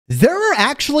There are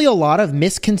actually a lot of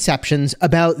misconceptions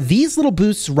about these little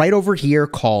boosts right over here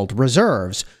called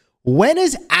reserves. When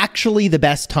is actually the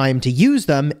best time to use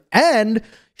them, and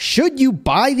should you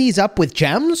buy these up with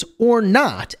gems or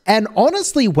not? And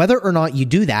honestly, whether or not you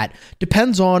do that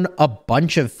depends on a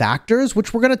bunch of factors,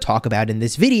 which we're going to talk about in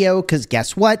this video, because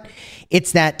guess what?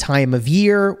 It's that time of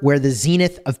year where the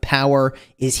zenith of power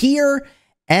is here,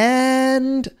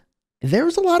 and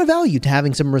there's a lot of value to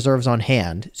having some reserves on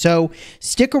hand. So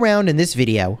stick around in this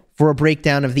video for a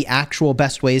breakdown of the actual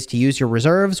best ways to use your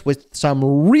reserves with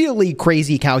some really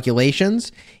crazy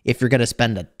calculations if you're going to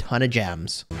spend a ton of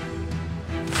gems.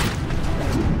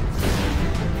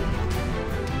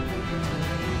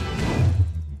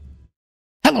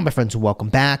 Hello my friends and welcome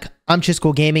back. I'm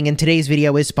Chisgule Gaming, and today's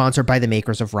video is sponsored by the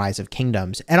makers of Rise of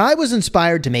Kingdoms. And I was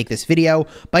inspired to make this video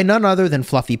by none other than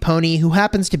Fluffy Pony, who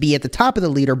happens to be at the top of the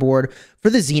leaderboard for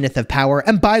the Zenith of Power,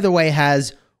 and by the way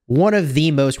has one of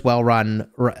the most well-run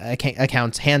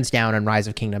accounts hands down in Rise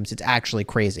of Kingdoms. It's actually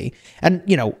crazy. And,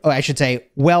 you know, I should say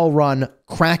well-run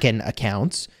Kraken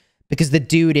accounts, because the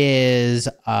dude is,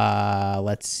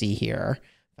 let's see here.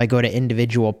 If I go to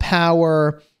individual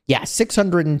power, yeah,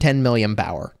 610 million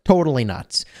power. Totally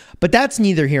nuts. But that's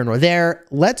neither here nor there.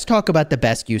 Let's talk about the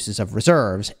best uses of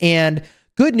reserves. And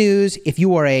good news, if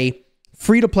you are a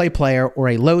free-to-play player or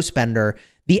a low spender,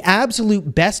 the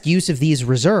absolute best use of these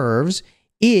reserves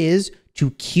is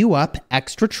to queue up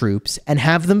extra troops and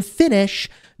have them finish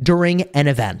during an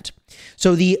event.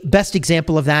 So the best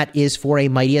example of that is for a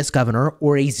Mightiest Governor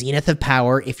or a Zenith of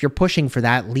Power if you're pushing for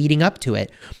that leading up to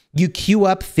it. You queue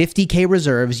up 50k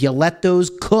reserves, you let those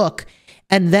cook,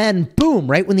 and then boom,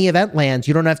 right when the event lands,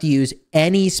 you don't have to use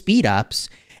any speed ups,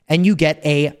 and you get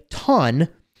a ton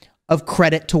of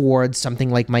credit towards something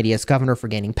like Mightiest Governor for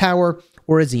gaining power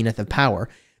or a Zenith of Power.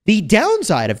 The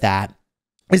downside of that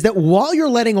is that while you're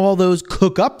letting all those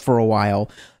cook up for a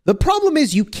while, the problem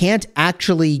is you can't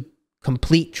actually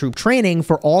complete troop training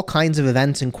for all kinds of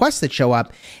events and quests that show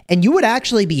up, and you would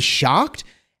actually be shocked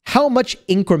how much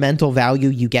incremental value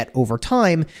you get over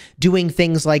time doing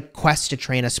things like quests to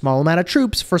train a small amount of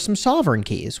troops for some sovereign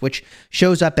keys, which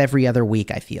shows up every other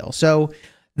week, I feel. So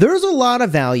there's a lot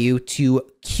of value to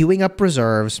queuing up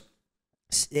reserves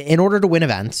in order to win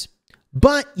events,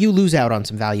 but you lose out on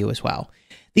some value as well.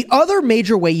 The other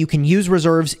major way you can use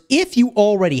reserves, if you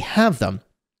already have them,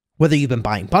 whether you've been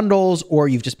buying bundles or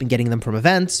you've just been getting them from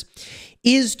events,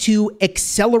 is to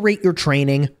accelerate your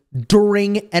training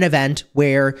during an event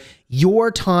where your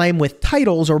time with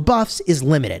titles or buffs is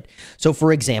limited. So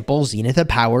for example, Zenith of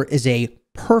Power is a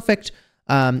perfect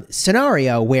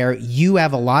scenario where you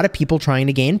have a lot of people trying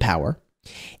to gain power.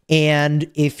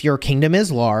 And if your kingdom is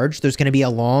large, there's going to be a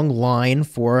long line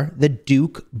for the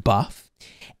Duke buff.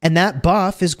 And that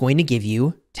buff is going to give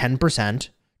you 10%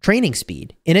 training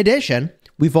speed. In addition,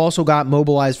 we've also got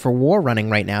Mobilized for War running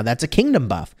right now. That's a kingdom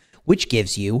buff, which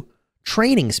gives you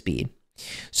training speed.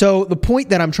 So the point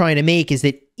that I'm trying to make is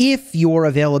that if your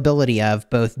availability of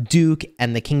both Duke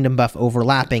and the kingdom buff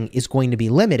overlapping is going to be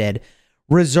limited,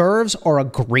 reserves are a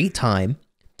great time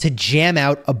to jam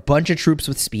out a bunch of troops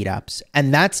with speed ups.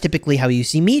 And that's typically how you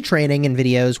see me training in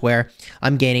videos where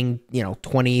I'm gaining,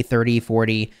 20, 30,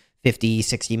 40, 50,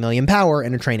 60 million power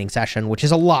in a training session, which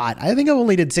is a lot. I think I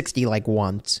only did 60 like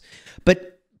once.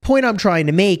 But point I'm trying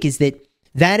to make is that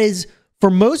that is, for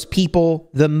most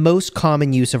people, the most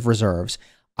common use of reserves.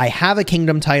 I have a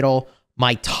kingdom title.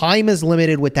 My time is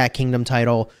limited with that kingdom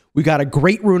title. We got a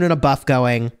great rune and a buff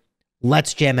going.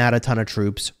 Let's jam out a ton of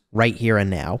troops right here and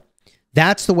now.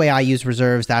 That's the way I use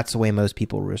reserves. That's the way most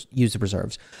people use the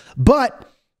reserves. But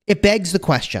it begs the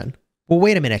question, well,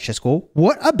 wait a minute, Chisgule.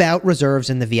 What about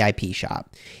reserves in the VIP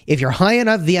shop? If you're high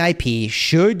enough VIP,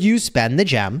 should you spend the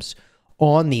gems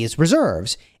on these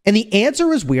reserves? And the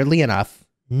answer is, weirdly enough,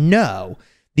 no.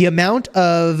 The amount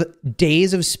of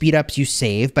days of speed ups you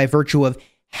save by virtue of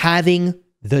having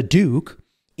the Duke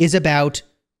is about,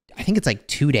 I think it's like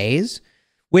 2 days,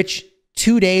 which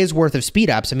 2 days worth of speed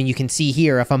ups. I mean, you can see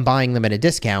here, if I'm buying them at a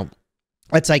discount,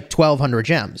 it's like 1,200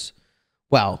 gems.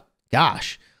 Well,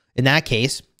 gosh, in that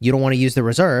case, you don't want to use the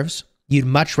reserves. You'd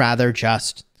much rather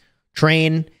just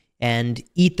train and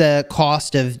eat the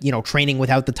cost of, training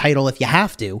without the title if you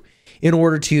have to, in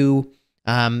order to,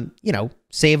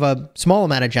 save a small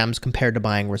amount of gems compared to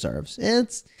buying reserves.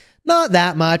 It's not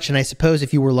that much, and I suppose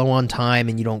if you were low on time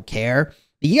and you don't care,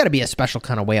 you got to be a special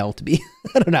kind of whale to be,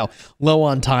 I don't know, low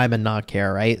on time and not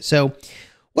care, right? So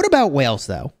what about whales,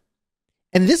 though?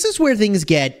 And this is where things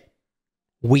get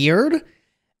weird.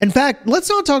 In fact, let's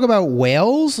not talk about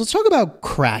whales. Let's talk about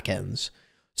Krakens.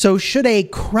 So should a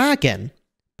Kraken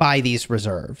buy these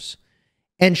reserves?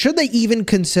 And should they even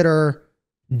consider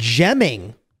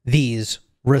gemming these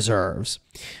reserves.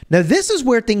 Now, this is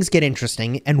where things get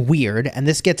interesting and weird, and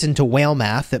this gets into whale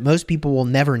math that most people will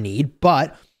never need,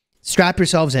 but strap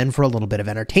yourselves in for a little bit of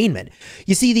entertainment.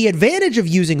 You see, the advantage of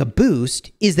using a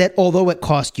boost is that although it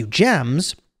costs you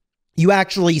gems, you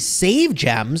actually save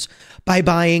gems by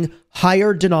buying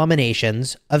higher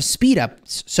denominations of speed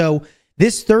ups. So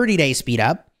this 30-day speed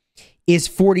up is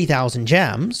 40,000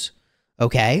 gems,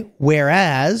 okay?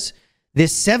 Whereas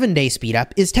this 7-day speed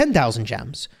up is 10,000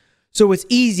 gems. So it's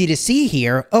easy to see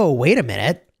here, oh, wait a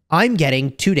minute, I'm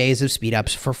getting 2 days of speed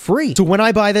ups for free. So when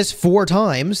I buy this 4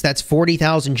 times, that's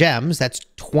 40,000 gems, that's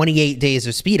 28 days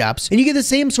of speed ups, and you get the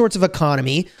same sorts of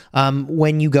economy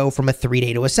when you go from a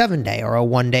 3-day to a 7-day or a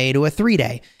 1-day to a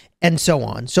 3-day, and so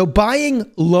on. So buying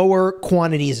lower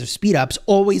quantities of speed ups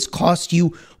always costs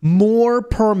you more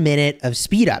per minute of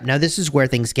speed up. Now, this is where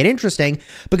things get interesting,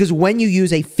 because when you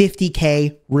use a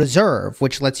 50K reserve,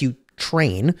 which lets you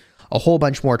train a whole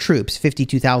bunch more troops,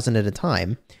 52,000 at a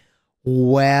time,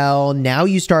 well, now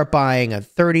you start buying a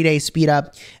 30-day speed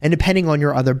up, and depending on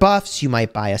your other buffs, you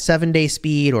might buy a 7-day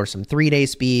speed or some 3-day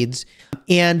speeds,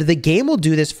 and the game will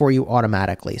do this for you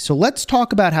automatically. So let's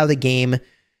talk about how the game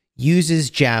uses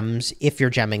gems if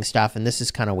you're gemming stuff, and this is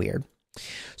kind of weird.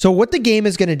 So what the game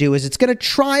is going to do is it's going to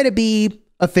try to be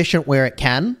efficient where it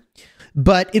can,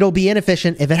 but it'll be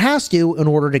inefficient if it has to in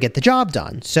order to get the job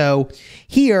done. So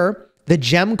here, the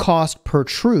gem cost per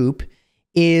troop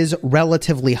is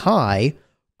relatively high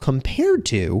compared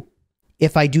to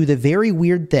if I do the very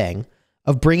weird thing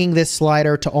of bringing this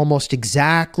slider to almost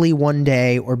exactly 1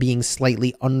 day or being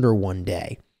slightly under 1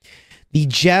 day. The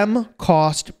gem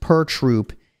cost per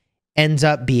troop ends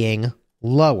up being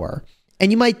lower.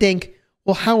 And you might think,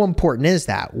 well, how important is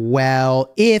that?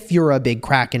 Well, if you're a big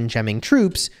Kraken gemming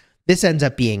troops, this ends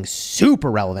up being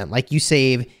super relevant. Like, you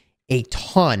save a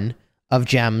ton of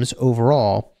gems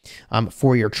overall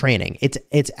for your training.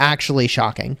 It's actually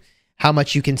shocking how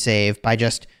much you can save by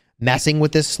just messing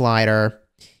with this slider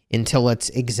until it's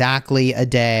exactly a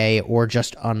day or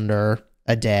just under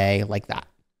a day, like that.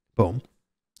 Boom.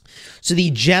 So the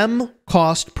gem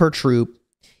cost per troop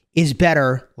is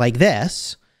better like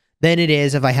this than it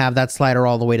is if I have that slider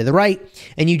all the way to the right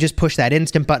and you just push that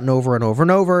instant button over and over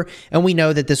and over. And we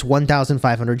know that this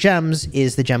 1,500 gems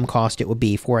is the gem cost it would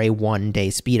be for a 1-day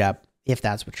speed up, if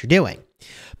that's what you're doing.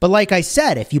 But like I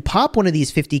said, if you pop one of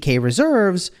these 50K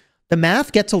reserves, the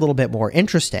math gets a little bit more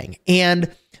interesting.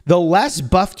 And the less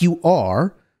buffed you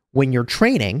are when you're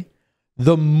training,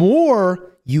 the more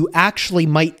you actually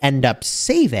might end up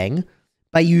saving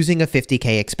by using a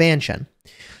 50K expansion.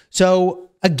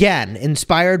 So again,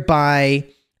 inspired by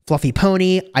Fluffy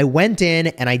Pony, I went in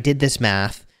and I did this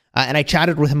math, and I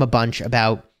chatted with him a bunch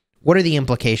about what are the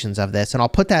implications of this, and I'll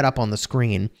put that up on the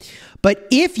screen. But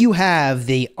if you have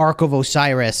the Ark of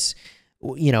Osiris,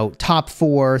 you know, top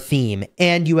 4 theme,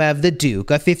 and you have the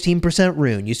Duke, a 15%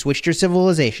 rune, you switched your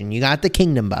civilization, you got the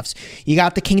kingdom buffs, you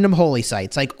got the kingdom holy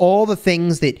sites, like all the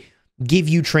things that give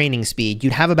you training speed,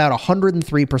 you'd have about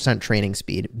 103% training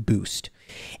speed boost.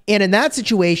 And in that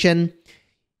situation,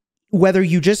 whether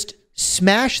you just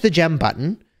smash the gem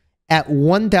button at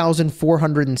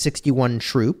 1,461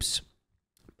 troops,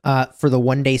 for the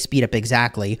 1-day speed up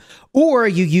exactly, or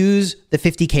you use the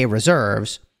 50K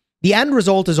reserves, the end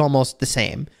result is almost the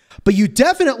same. But you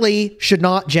definitely should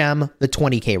not gem the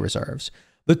 20K reserves.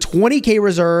 The 20K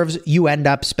reserves, you end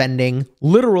up spending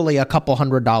literally a couple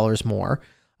 $100 more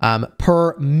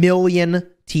per million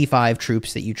T5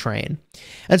 troops that you train.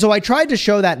 And so I tried to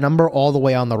show that number all the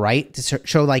way on the right to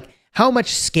show like how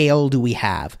much scale do we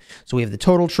have. So we have the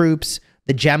total troops,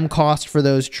 the gem cost for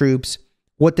those troops,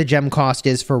 what the gem cost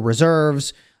is for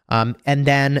reserves, and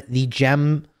then the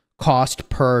gem cost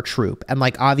per troop. And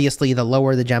like, obviously, the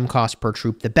lower the gem cost per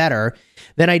troop, the better.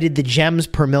 Then I did the gems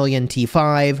per million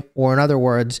T5, or in other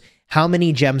words, how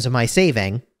many gems am I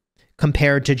saving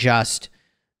compared to just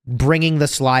bringing the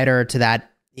slider to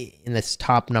that, in this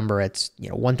top number, it's, you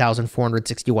know,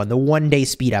 1,461, the 1-day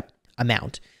speed up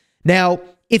amount. Now,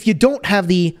 if you don't have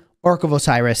the Ark of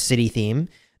Osiris city theme,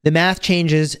 the math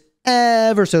changes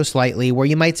ever so slightly, where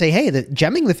you might say, hey, the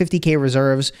gemming the 50K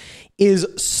reserves is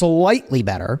slightly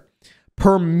better.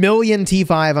 Per million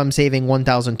T5, I'm saving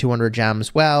 1,200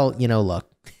 gems. Well, you know,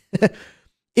 look,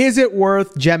 is it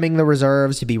worth gemming the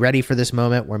reserves to be ready for this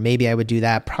moment where maybe I would do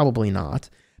that? Probably not.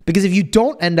 Because if you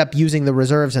don't end up using the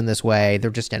reserves in this way,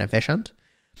 they're just inefficient.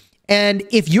 And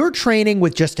if you're training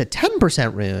with just a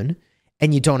 10% rune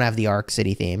and you don't have the Ark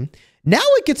City theme, now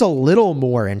it gets a little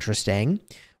more interesting,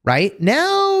 right?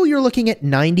 Now you're looking at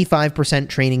 95%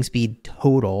 training speed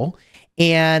total,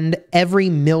 and every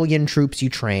million troops you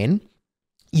train,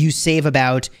 you save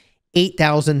about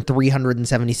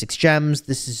 8,376 gems.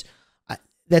 This is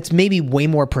that's maybe way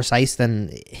more precise than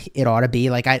it ought to be.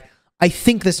 Like I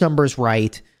think this number is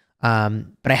right, but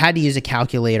I had to use a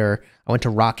calculator. I went to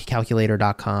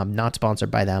rockcalculator.com, not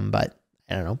sponsored by them, but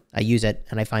I don't know. I use it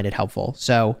and I find it helpful,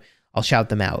 so I'll shout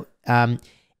them out.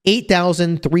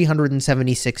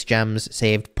 8,376 gems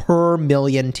saved per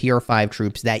million tier 5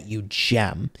 troops that you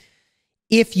gem.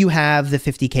 If you have the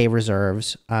 50k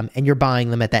reserves and you're buying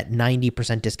them at that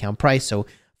 90% discount price, so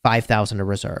 5,000 a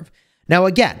reserve. Now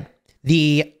again,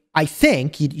 I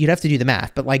think you'd have to do the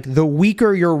math, but like the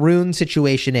weaker your rune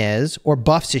situation is or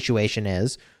buff situation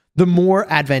is, the more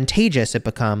advantageous it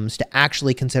becomes to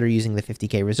actually consider using the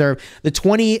 50k reserve. The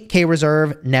 20k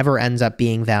reserve never ends up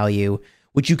being value,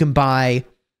 which you can buy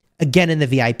again in the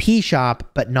VIP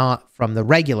shop, but not from the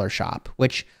regular shop,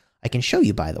 which I can show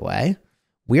you, by the way.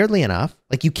 Weirdly enough,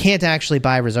 like you can't actually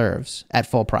buy reserves at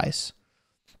full price.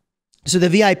 So the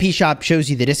VIP shop shows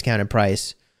you the discounted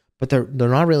price, but they're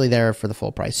not really there for the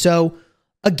full price. So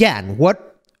again,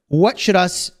 what should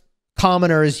us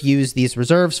commoners use these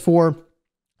reserves for?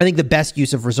 I think the best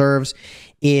use of reserves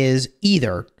is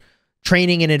either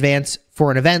training in advance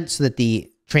for an event so that the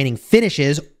training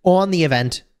finishes on the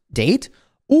event date,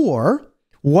 or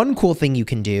one cool thing you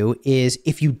can do is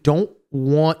if you don't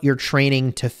want your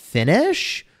training to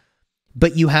finish,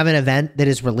 but you have an event that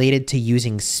is related to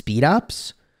using speed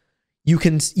ups, you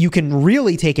can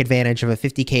really take advantage of a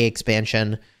 50k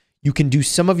expansion. You can do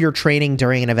some of your training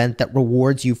during an event that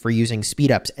rewards you for using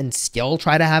speed ups and still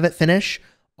try to have it finish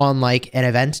on like an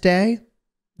event day.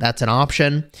 That's an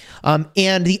option.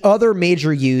 And the other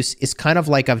major use is kind of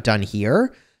like I've done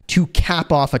here to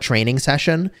cap off a training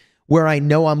session where I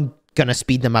know I'm going to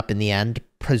speed them up in the end,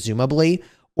 presumably,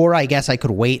 or I guess I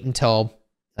could wait until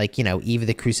like, you know, Eve of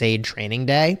the Crusade training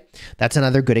day. That's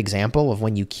another good example of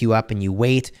when you queue up and you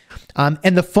wait.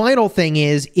 And the final thing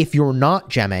is if you're not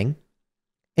gemming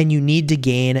and you need to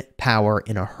gain power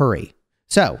in a hurry.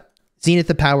 So Zenith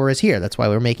of Power is here. That's why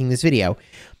we're making this video.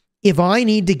 If I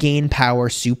need to gain power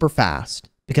super fast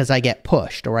because I get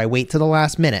pushed or I wait to the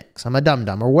last minute because I'm a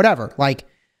dum-dum or whatever, like,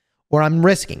 or I'm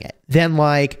risking it, then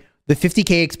like the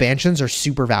 50k expansions are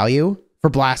super value for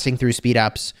blasting through speed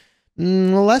ups.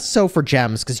 Less so for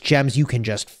gems, because gems you can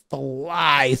just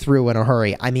fly through in a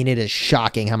hurry. I mean, it is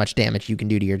shocking how much damage you can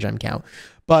do to your gem count.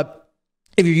 But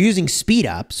if you're using speed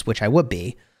ups, which I would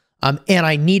be, and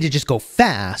I need to just go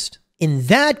fast, in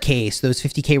that case, those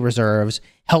 50k reserves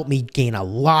help me gain a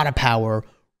lot of power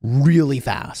really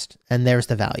fast. And there's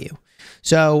the value.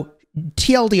 So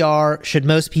TLDR, should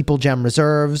most people gem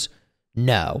reserves?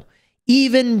 No.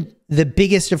 Even the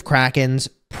biggest of Krakens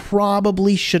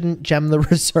probably shouldn't gem the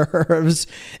reserves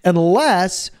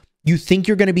unless you think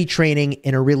you're going to be training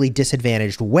in a really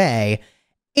disadvantaged way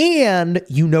and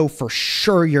you know for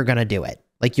sure you're going to do it.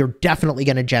 Like you're definitely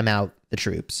going to gem out the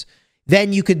troops.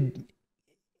 Then you could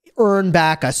earn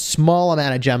back a small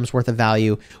amount of gems worth of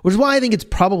value, which is why I think it's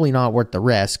probably not worth the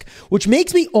risk, which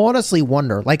makes me honestly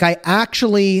wonder, like I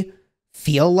actually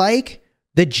feel like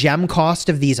the gem cost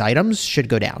of these items should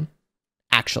go down.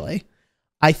 Actually,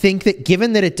 I think that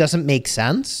given that it doesn't make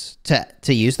sense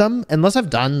to use them, unless I've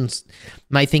done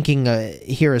my thinking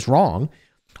here is wrong,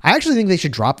 I actually think they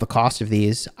should drop the cost of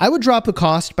these. I would drop the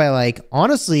cost by like,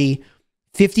 honestly,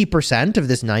 50% of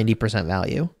this 90%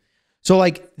 value. So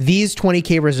like these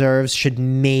 20k reserves should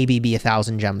maybe be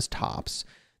 1,000 gems tops.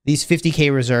 These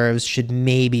 50k reserves should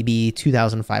maybe be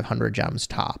 2,500 gems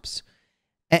tops.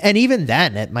 And even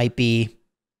then it might be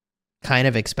kind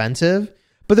of expensive,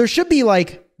 but there should be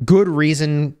like good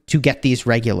reason to get these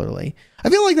regularly. I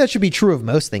feel like that should be true of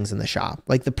most things in the shop.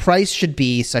 Like the price should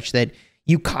be such that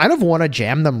you kind of want to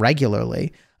jam them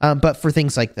regularly. But for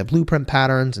things like the blueprint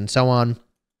patterns and so on,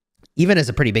 even as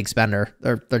a pretty big spender,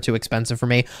 they're too expensive for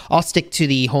me. I'll stick to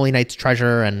the Holy Knight's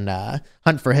Treasure and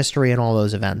Hunt for History and all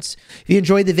those events. If you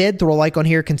enjoyed the vid, throw a like on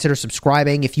here, consider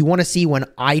subscribing. If you want to see when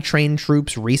I trained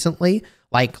troops recently,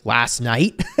 like last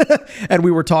night, and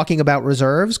we were talking about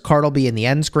reserves, card will be in the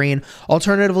end screen.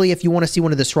 Alternatively, if you want to see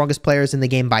one of the strongest players in the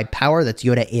game by power, that's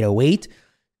Yoda 808,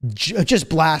 just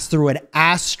blast through an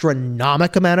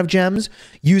astronomical amount of gems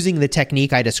using the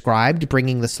technique I described,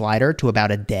 bringing the slider to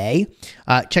about a day.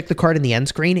 Check the card in the end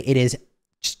screen. It is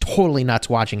just totally nuts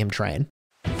watching him train.